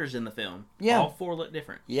 Predators in the film. Yeah. All 4 look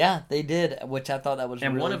different. Yeah, they did, which I thought that was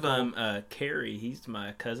really cool. And one of them, Carrie, he's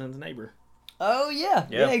my cousin's neighbor. Oh, yeah.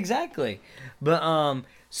 Yeah, exactly. But,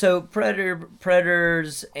 so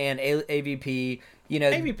Predators and AVP, you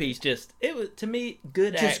know... AVP's just, it was, to me,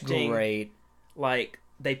 good just acting. Just great. Like,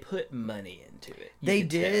 they put money into it. They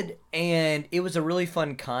did, and it was a really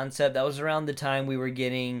fun concept. That was around the time we were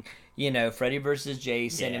getting, you know, Freddy versus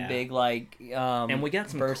Jason and big, like, and we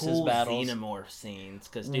got some cool battles. Xenomorph scenes,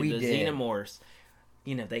 because, dude, Xenomorphs,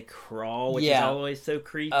 you know, they crawl, which is always so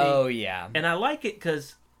creepy. Oh, yeah. And I like it,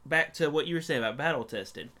 because, back to what you were saying about battle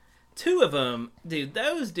tested, 2 of them,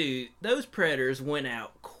 those Predators went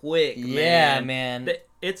out quick, man. Yeah, man.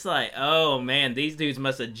 It's like, oh, man, these dudes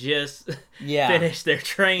must have just finished their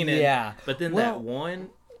training. Yeah. But then that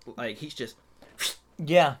one, like, he's just...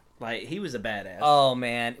 Yeah. Like, he was a badass. Oh,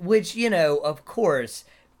 man. Which, you know, of course,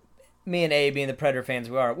 me and Abe, being the Predator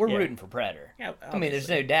fans we're rooting for Predator. Yeah, I mean, there's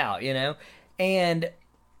no doubt, you know? And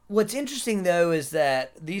what's interesting, though, is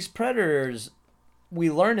that these Predators,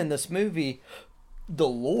 we learn in this movie, the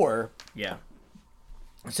lore... Yeah.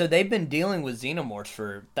 So they've been dealing with xenomorphs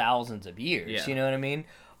for thousands of years, you know what I mean?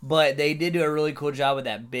 But they did do a really cool job with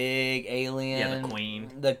that big alien. Yeah, the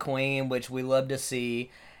Queen. The Queen, which we love to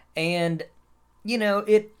see. And, you know,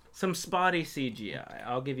 some spotty CGI,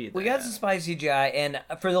 I'll give you that. We got some spotty CGI, and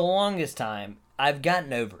for the longest time, I've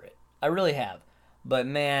gotten over it. I really have. But,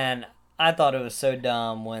 man, I thought it was so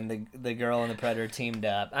dumb when the girl and the Predator teamed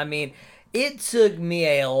up. I mean, it took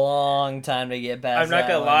me a long time to get past that. I'm not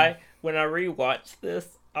going to lie. When I rewatched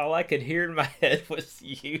this, all I could hear in my head was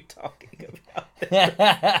you talking about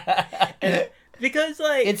it. Because,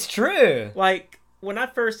 like... It's true. Like, when I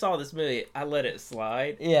first saw this movie, I let it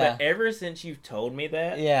slide. Yeah. But ever since you've told me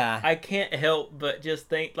that, I can't help but just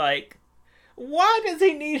think, like, why does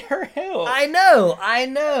he need her help? I know,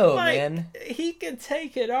 like, man. He can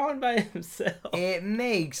take it on by himself. It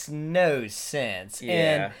makes no sense.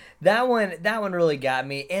 Yeah. And that one really got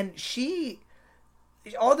me. And she...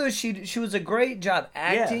 Although she was a great job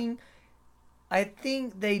acting, I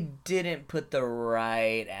think they didn't put the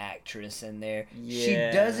right actress in there. Yeah. She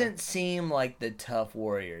doesn't seem like the tough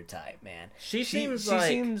warrior type, man. She seems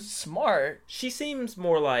smart. She seems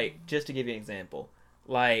more like, just to give you an example,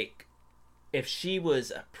 like if she was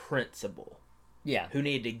a principal, who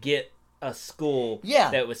needed to get a school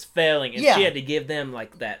that was failing, and she had to give them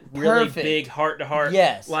like that really big heart to heart,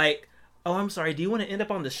 like. Oh, I'm sorry. Do you want to end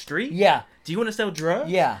up on the street? Yeah. Do you want to sell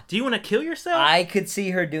drugs? Yeah. Do you want to kill yourself? I could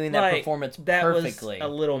see her doing that performance perfectly. That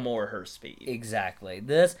was a little more her speed. Exactly.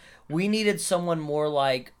 We needed someone more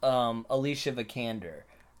like Alicia Vikander.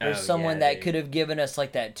 Or someone that could have given us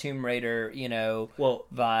like that Tomb Raider, you know,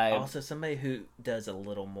 vibe. Also somebody who does a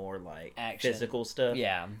little more like action. Physical stuff.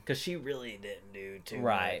 Yeah. Because she really didn't do too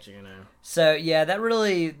much, you know. So, yeah, that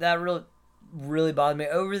really bothered me.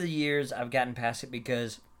 Over the years, I've gotten past it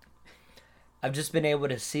because... I've just been able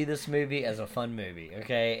to see this movie as a fun movie,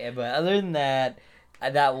 okay? But other than that,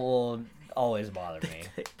 that will always bother me.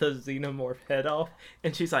 Take the xenomorph head off,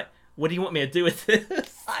 and she's like, what do you want me to do with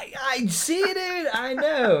this? I see it, dude. I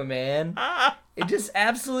know, man. It just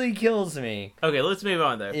absolutely kills me. Okay, let's move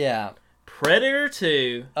on, though. Yeah. Predator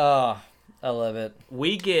 2. Oh, I love it.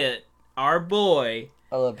 We get our boy,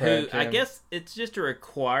 I love Predator 2. I guess it's just a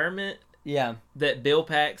requirement that Bill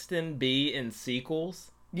Paxton be in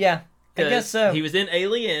sequels. Yeah. I guess so. He was in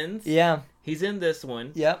Aliens. Yeah. He's in this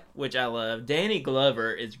one. Yep. Which I love. Danny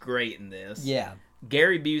Glover is great in this. Yeah.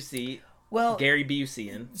 Gary Busey. Well, Gary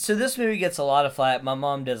Busey. So this movie gets a lot of flack. My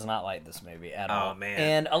mom does not like this movie at all. Oh, man.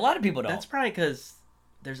 And a lot of people don't. That's probably because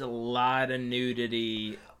there's a lot of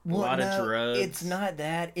nudity, a lot of drugs. It's not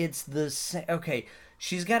that. It's the same. Okay,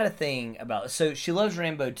 she's got a thing about... So she loves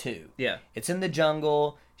Rambo 2. Yeah. It's in the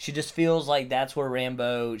jungle. She just feels like that's where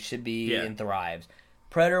Rambo should be and thrives.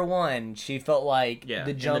 Predator 1, she felt like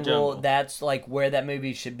the jungle, that's like where that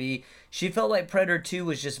movie should be. She felt like Predator 2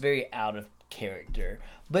 was just very out of character.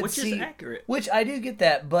 But which is accurate. Which I do get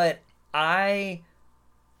that, but I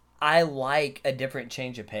like a different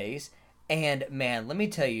change of pace. And man, let me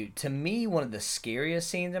tell you, to me, one of the scariest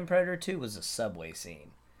scenes in Predator 2 was the subway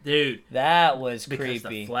scene. Dude. That was because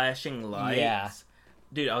creepy. The flashing lights. Yeah.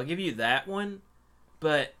 Dude, I'll give you that one.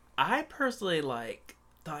 But I personally,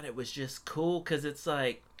 thought it was just cool because it's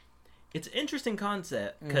an interesting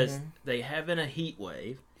concept because they have in a heat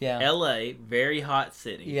wave. Yeah. LA, very hot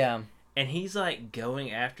city. Yeah. And he's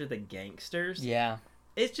going after the gangsters. Yeah.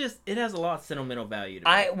 It's just, it has a lot of sentimental value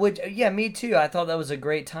to me. Me too. I thought that was a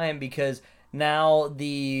great time because now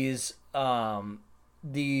these they're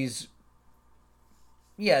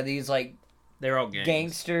all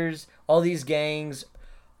gangsters. All these gangs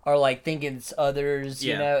are thinking it's others,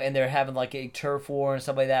 you know, and they're having a turf war and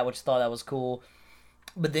stuff like that, which I thought that was cool.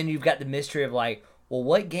 But then you've got the mystery of well,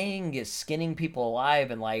 what gang is skinning people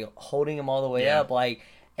alive and holding them all the way up,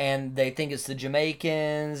 and they think it's the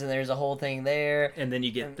Jamaicans, and there's a whole thing there. And then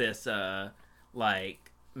you get this Men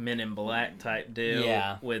in Black type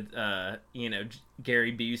deal with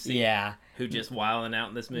Gary Busey, who just wilding out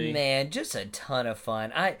in this movie. Man, just a ton of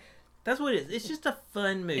fun. That's what it is. It's just a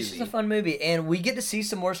fun movie. It's just a fun movie, and we get to see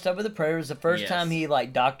some more stuff with the Predator. It was the first time he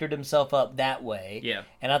doctored himself up that way. Yeah,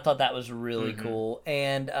 and I thought that was really cool.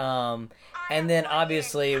 And then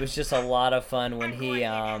obviously it was just a lot of fun when he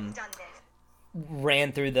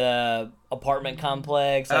ran through the apartment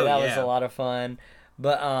complex. That was a lot of fun.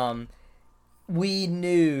 But we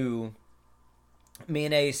knew. Me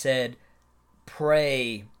and A said,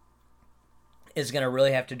 Prey is going to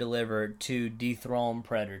really have to deliver to dethrone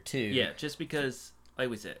Predator 2. Yeah, just because, like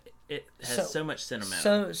we said, it has so much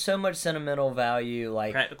sentimental. So much sentimental value.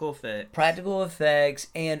 Practical effects,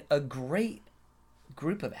 and a great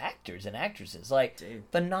group of actors and actresses.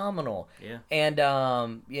 Phenomenal. Yeah.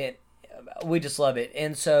 And, we just love it.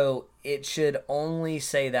 And so it should only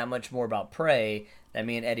say that much more about Prey that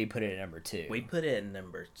me and Eddie put it at number 2. We put it at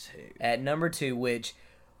number 2. At number 2, which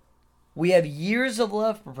we have years of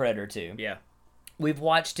love for Predator 2. Yeah. We've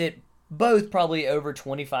watched it both probably over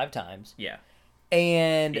 25 times. Yeah.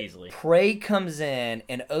 And easily. Prey comes in,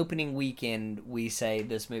 and opening weekend, we say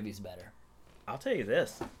this movie's better. I'll tell you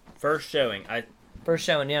this. First showing,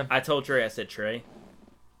 yeah. I told Trey, I said, Trey,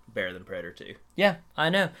 better than Predator 2. Yeah, I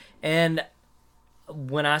know. And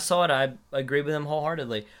when I saw it, I agreed with him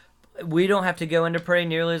wholeheartedly. We don't have to go into Prey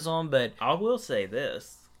nearly as long, but I will say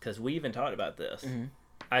this, because we even talked about this. Mm-hmm.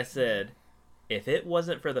 I said, if it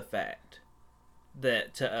wasn't for the fact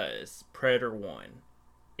that to us, Predator 1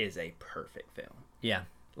 is a perfect film. Yeah.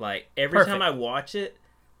 Every time I watch it,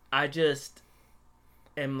 I just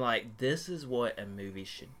am like, this is what a movie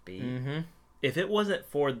should be. Mm-hmm. If it wasn't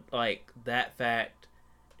for, that fact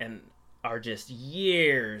and our just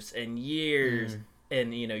years and years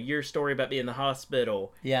and, your story about being in the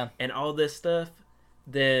hospital and all this stuff,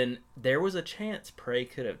 then there was a chance Prey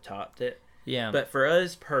could have topped it. Yeah. But for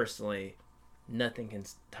us personally, nothing can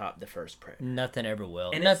top the first Predator. Nothing ever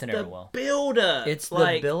will. And nothing ever will. Build-up. It's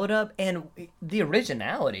the build-up and the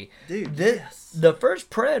originality. Dude, the first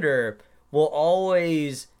Predator will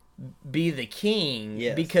always be the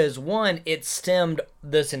king because, one, it stemmed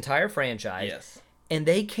this entire franchise. Yes. And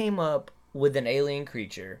they came up with an alien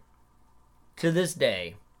creature. To this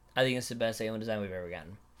day, I think it's the best alien design we've ever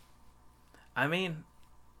gotten. I mean,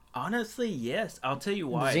 honestly, yes. I'll tell you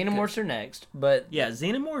why. Xenomorphs are next, but... Yeah,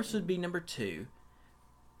 Xenomorphs would be number 2.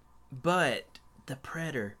 But the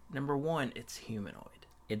Predator, number 1, it's humanoid.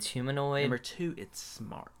 It's humanoid. Number 2, it's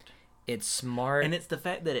smart. It's smart. And it's the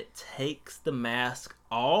fact that it takes the mask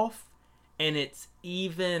off, and it's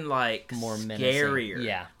even, more scarier. Menacing.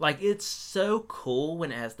 Yeah. It's so cool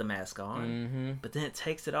when it has the mask on, but then it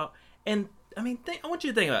takes it off. And, I mean, I want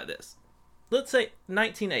you to think about this. Let's say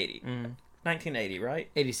 1980. 1980, right?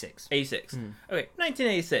 86. 86. Okay,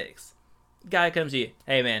 1986. Guy comes to you.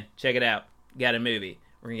 Hey, man, check it out. Got a movie.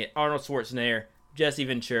 We're going to get Arnold Schwarzenegger, Jesse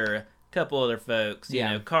Ventura, a couple other folks, you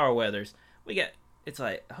know, Carl Weathers. It's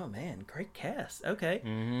oh, man, great cast. Okay.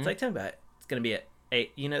 It's tell me about it. It's going to be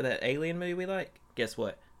you know that alien movie we like? Guess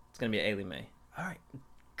what? It's going to be an alien movie. All right,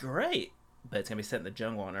 great. But it's going to be set in the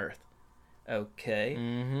jungle on Earth. Okay.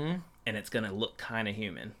 And it's going to look kind of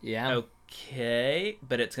human. Yeah. Okay,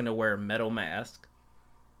 but it's going to wear a metal mask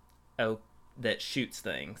that shoots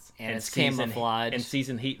things. And it's camouflage. And sees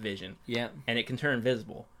in heat vision. Yeah. And it can turn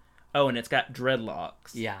invisible. Oh, and it's got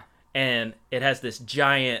dreadlocks. Yeah. And it has this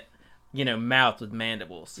giant, mouth with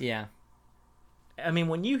mandibles. Yeah. I mean,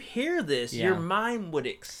 when you hear this, your mind would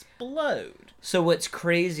explode. So what's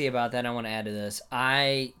crazy about that, I want to add to this,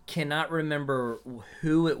 I cannot remember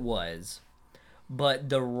who it was, but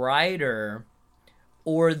the writer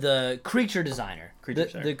or the creature designer.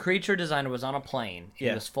 The creature designer was on a plane. He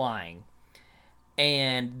was flying.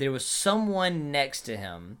 And there was someone next to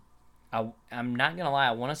him. I'm not going to lie.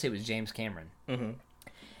 I want to say it was James Cameron. Mm-hmm.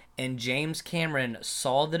 And James Cameron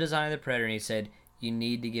saw the design of the Predator and he said, you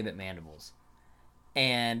need to give it mandibles.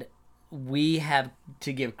 And we have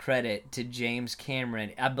to give credit to James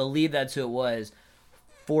Cameron. I believe that's who it was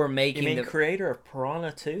for making the creator of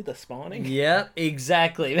Piranha 2, The Spawning? Yep,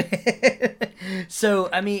 exactly. So,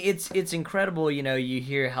 I mean, it's incredible, you know, you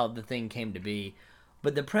hear how the thing came to be.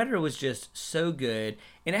 But the Predator was just so good,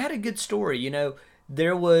 and it had a good story, you know.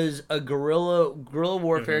 There was a guerrilla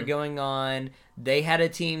warfare going on. They had a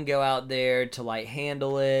team go out there to like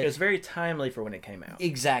handle it. It was very timely for when it came out.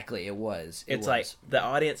 Exactly, it was. It's like the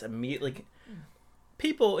audience immediately.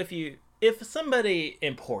 People, if somebody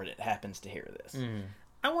important happens to hear this,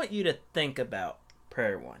 I want you to think about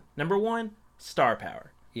Predator 1. Number 1, star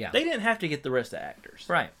power. Yeah, they didn't have to get the rest of the actors,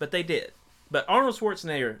 right? But they did. But Arnold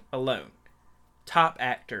Schwarzenegger alone, top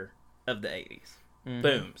actor of the 80s.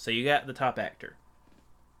 Boom. So you got the top actor.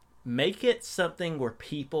 Make it something where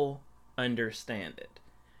people understand it.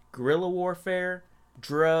 Guerrilla warfare,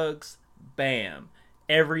 drugs, bam.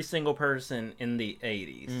 Every single person in the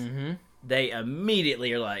 80s, they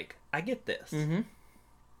immediately are like, I get this.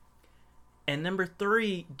 And number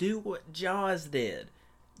 3, do what Jaws did.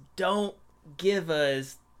 Don't give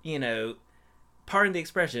us, you know, pardon the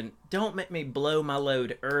expression, don't make me blow my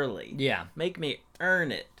load early. Yeah. Make me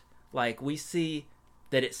earn it. Like, we see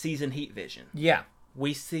that it's season heat vision. Yeah.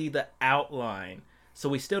 We see the outline. So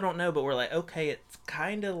we still don't know, but we're like, okay, it's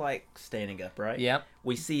kind of like standing up, right? Yep.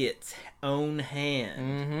 We see its own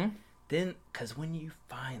hand. Then, because when you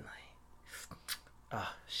finally...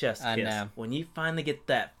 chef's kiss. I know. When you finally get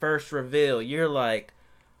that first reveal, you're like,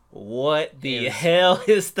 what the hell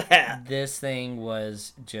is that? This thing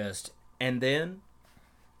was just... And then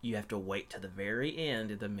you have to wait to the very end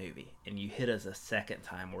of the movie, and you hit us a second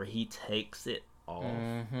time where he takes it off.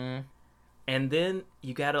 And then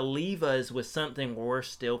you got to leave us with something where we're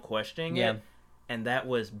still questioning it. And that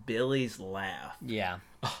was Billy's laugh. Yeah.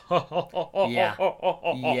 Yeah.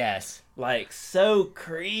 Yes. Like, so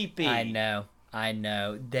creepy. I know.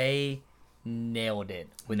 They nailed it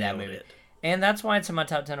with that movie. And that's why it's in my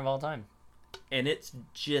top 10 of all time. And it's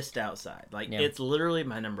just outside. Like, it's literally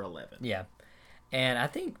my number 11. Yeah. And I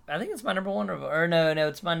think it's my number 1 or no,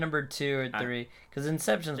 it's my number 2 or 3 because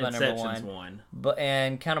Inception's my number 1. Inception's 1. But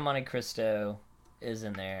and Count of Monte Cristo is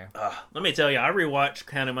in there. Let me tell you, I rewatched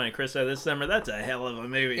Count of Monte Cristo this summer. That's a hell of a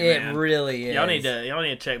movie, man. It really is. Y'all need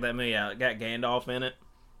to check that movie out. It got Gandalf in it.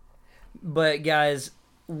 But guys,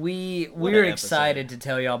 we're excited to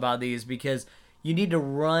tell y'all about these because you need to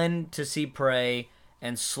run to see Prey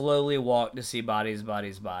and slowly walk to see Bodies.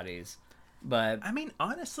 But I mean,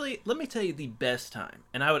 honestly, let me tell you the best time,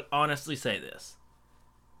 and I would honestly say this.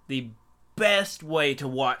 The best way to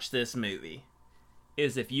watch this movie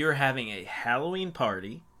is if you're having a Halloween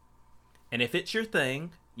party, and if it's your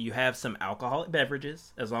thing, you have some alcoholic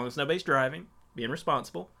beverages, as long as nobody's driving, being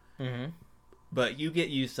responsible. But you get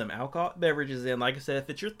you some alcoholic beverages in, like I said, if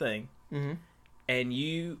it's your thing, and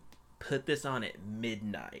you put this on at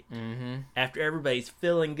midnight. After everybody's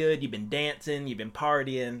feeling good, you've been dancing, you've been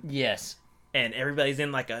partying. Yes. And everybody's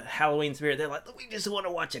in like a Halloween spirit. They're like, we just want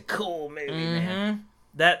to watch a cool movie, man.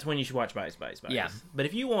 That's when you should watch Bodies. Yeah. But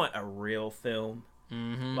if you want a real film,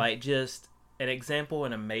 like just an example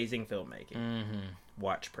in amazing filmmaking,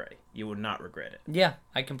 watch Prey. You will not regret it. Yeah,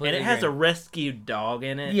 I completely agree. And it has a rescued dog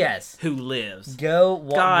in it. Yes. Who lives.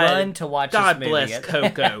 Run to watch this movie. God bless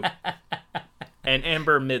Coco. And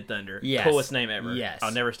Amber Midthunder. Yes. Coolest name ever. Yes.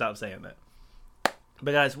 I'll never stop saying that.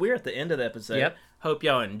 But guys, we're at the end of the episode. Yep. Hope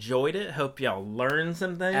y'all enjoyed it. Hope y'all learned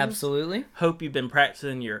some things. Absolutely. Hope you've been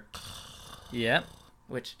practicing your... Yep.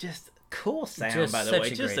 Which just cool sound, Just by the such way.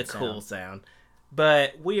 a Just a great cool sound. sound.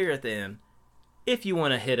 But we're at the end. If you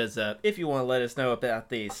want to hit us up, if you want to let us know about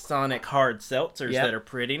these Sonic hard seltzers that are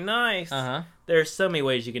pretty nice, there's so many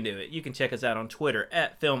ways you can do it. You can check us out on Twitter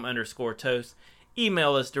at film_toast.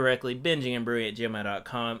 Email us directly,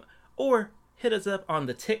 bingingandbrewing@gmail.com, or hit us up on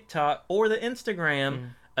the TikTok or the Instagram,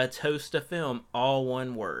 A Toast of Film, all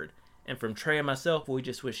one word. And from Trey and myself, we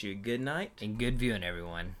just wish you a good night. And good viewing,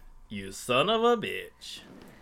 everyone. You son of a bitch.